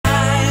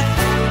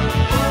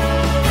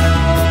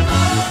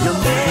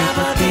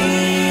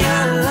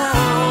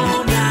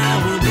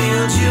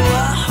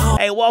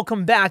Hey,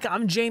 welcome back.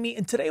 I'm Jayme,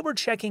 and today we're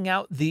checking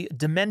out the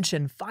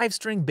Dimension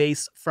 5-string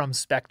bass from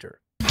Spector.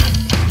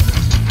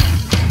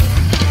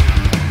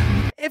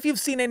 If you've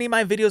seen any of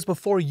my videos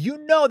before, you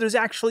know there's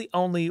actually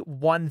only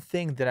one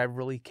thing that I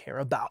really care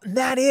about, and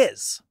that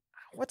is,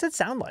 what's it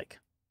sound like?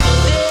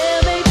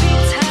 There may be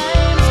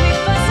times we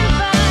fuss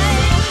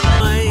and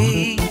fight.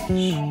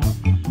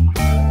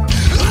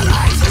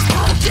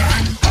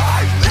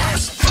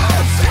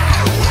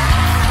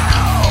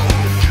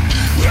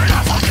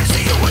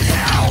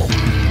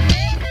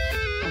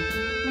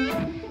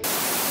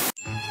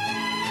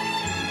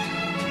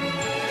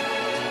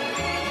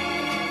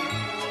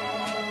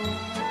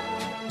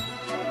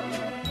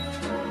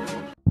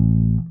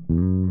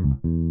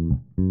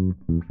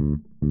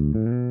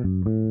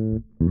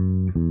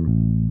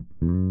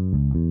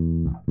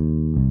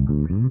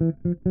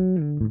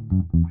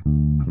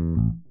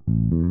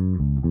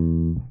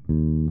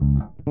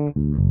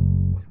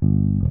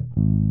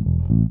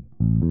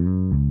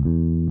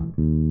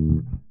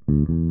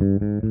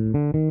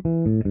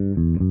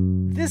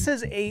 This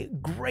is a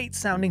great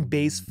sounding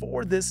bass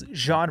for this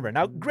genre.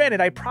 Now, granted,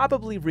 I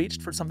probably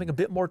reached for something a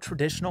bit more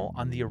traditional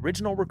on the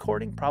original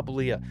recording,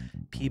 probably a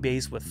P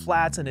bass with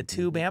flats and a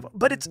tube amp,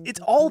 but it's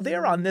all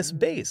there on this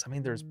bass. I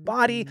mean, there's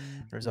body,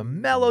 there's a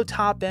mellow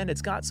top end,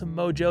 it's got some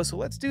mojo, so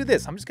let's do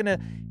this. I'm just gonna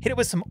hit it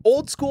with some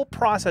old school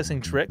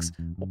processing tricks.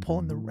 We'll pull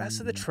in the rest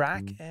of the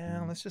track,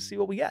 and let's just see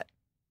what we get.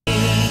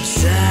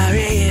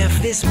 Sorry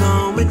if this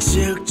moment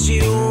took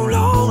too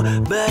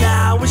long, but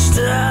I was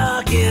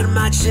stuck in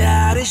my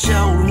childish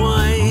old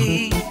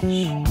ways. But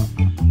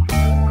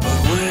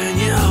when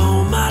you're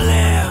on my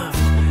left,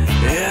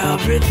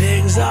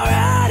 everything's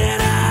alright,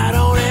 and I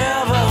don't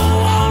ever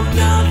want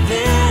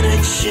nothing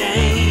to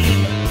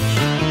change.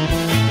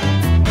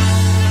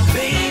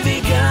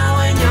 Baby girl,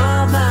 when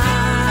you're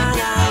mine,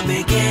 I'll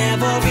make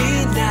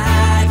every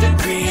night the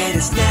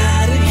greatest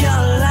night of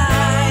your life.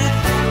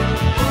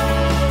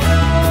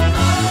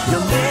 You'll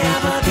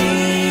never be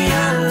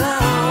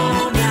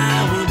alone, I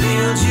will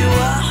build you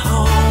a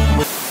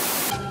home.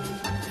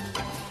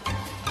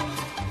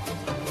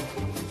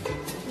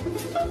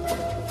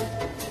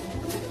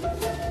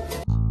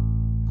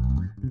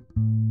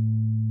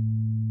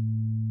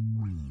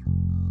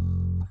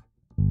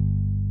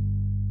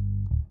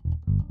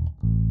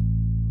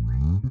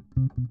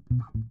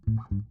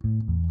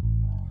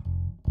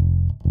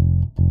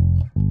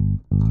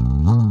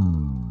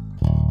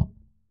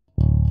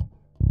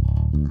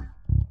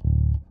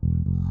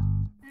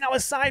 Now,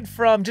 aside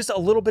from just a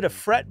little bit of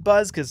fret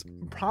buzz, because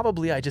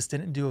probably I just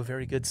didn't do a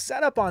very good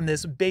setup on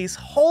this bass,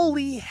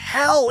 holy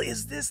hell,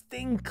 is this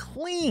thing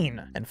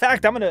clean. In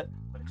fact, I'm gonna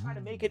try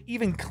to make it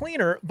even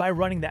cleaner by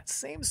running that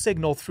same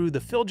signal through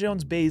the Phil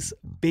Jones Bass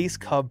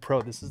Cub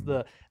Pro. This is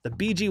the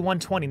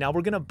BG120. Now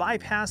we're gonna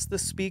bypass the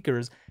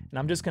speakers, and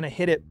I'm just gonna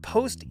hit it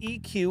post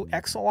EQ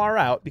XLR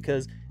out,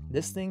 because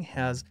this thing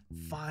has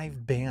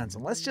 5 bands.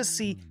 And let's just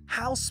see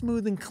how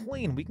smooth and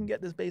clean we can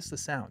get this bass to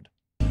sound.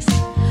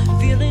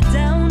 Feel it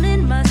down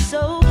in my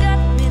soul,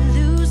 got me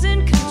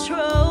losing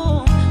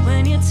control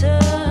when you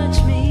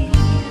touch me.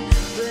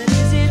 But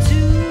is it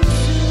too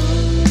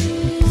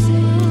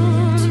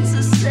soon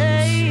to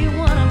say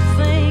what I'm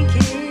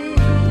thinking?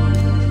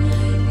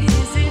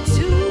 Is it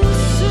too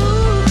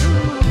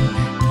soon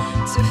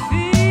to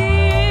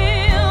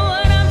feel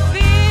what I'm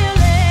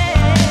feeling?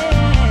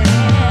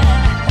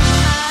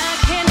 I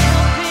can't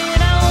help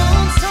it, I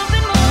want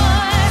something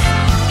more.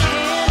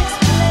 Can't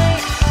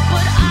explain,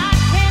 but I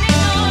can't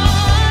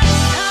ignore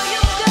how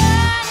you got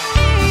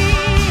me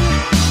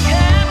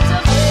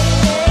captivated.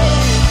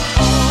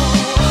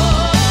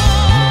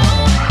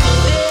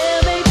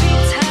 There may be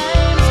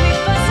times we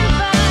fuss and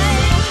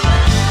fight,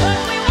 but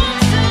we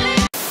won't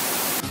sleep.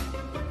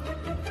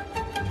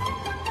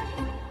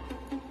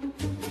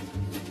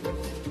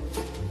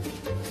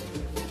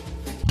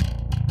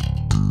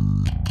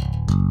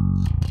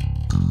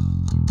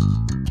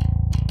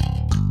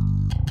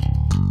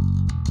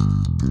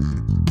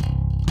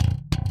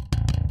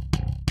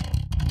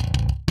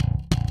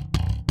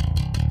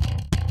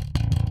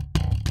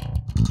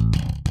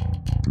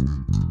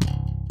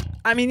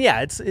 I mean,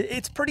 yeah,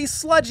 it's pretty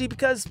sludgy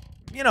because,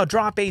 you know,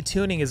 drop A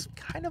tuning is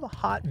kind of a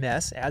hot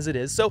mess as it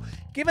is. So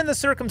given the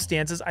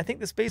circumstances, I think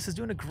this bass is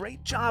doing a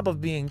great job of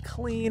being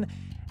clean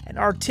and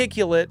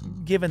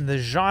articulate given the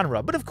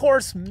genre. But of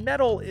course,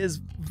 metal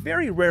is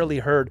very rarely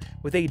heard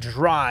with a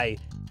dry,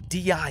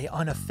 DI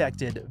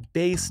unaffected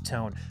bass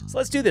tone. So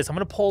let's do this. I'm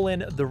gonna pull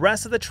in the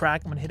rest of the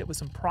track. I'm gonna hit it with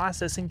some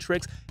processing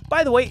tricks.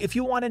 By the way, if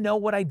you wanna know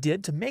what I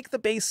did to make the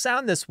bass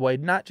sound this way,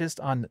 not just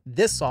on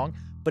this song,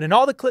 but in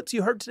all the clips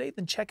you heard today,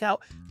 then check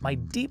out my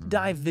deep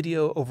dive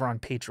video over on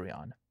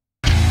Patreon.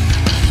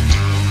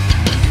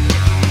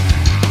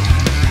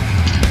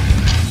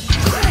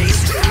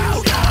 Please do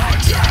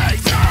not take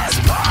this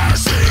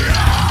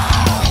personal.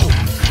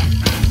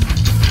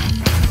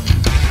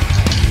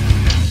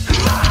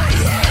 I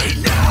hate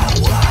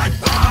no one,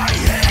 I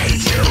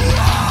hate you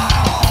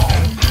all.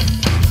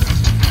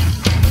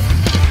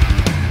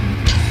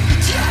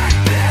 10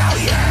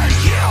 billion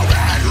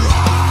human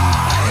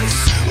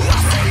lives.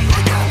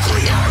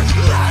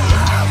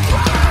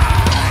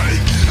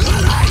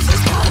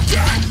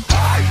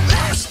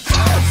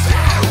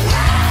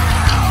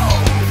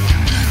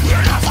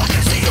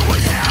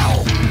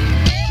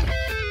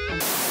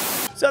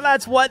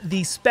 that's what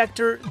the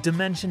Spector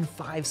Dimension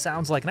 5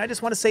 sounds like. And I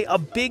just want to say a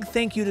big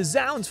thank you to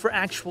Zounds for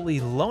actually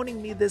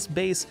loaning me this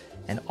bass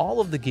and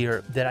all of the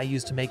gear that I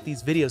use to make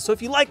these videos. So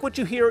if you like what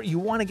you hear, you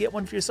want to get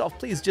one for yourself,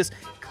 please just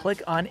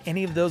click on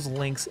any of those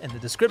links in the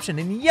description.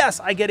 And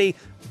yes, I get a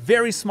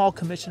very small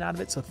commission out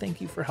of it, so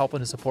thank you for helping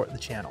to support the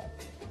channel.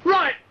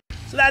 Right!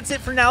 So that's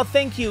it for now.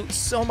 Thank you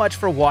so much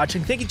for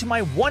watching. Thank you to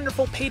my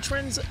wonderful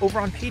patrons over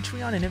on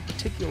Patreon, and in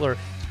particular,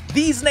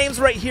 these names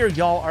right here.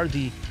 Y'all are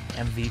the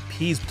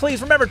MVPs.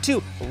 Please remember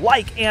to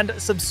like and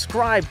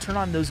subscribe, turn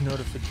on those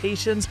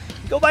notifications,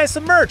 go buy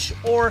some merch,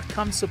 or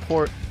come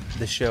support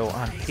the show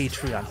on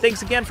Patreon.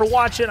 Thanks again for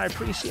watching. I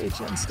appreciate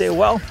you, and stay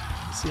well.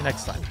 See you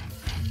next time.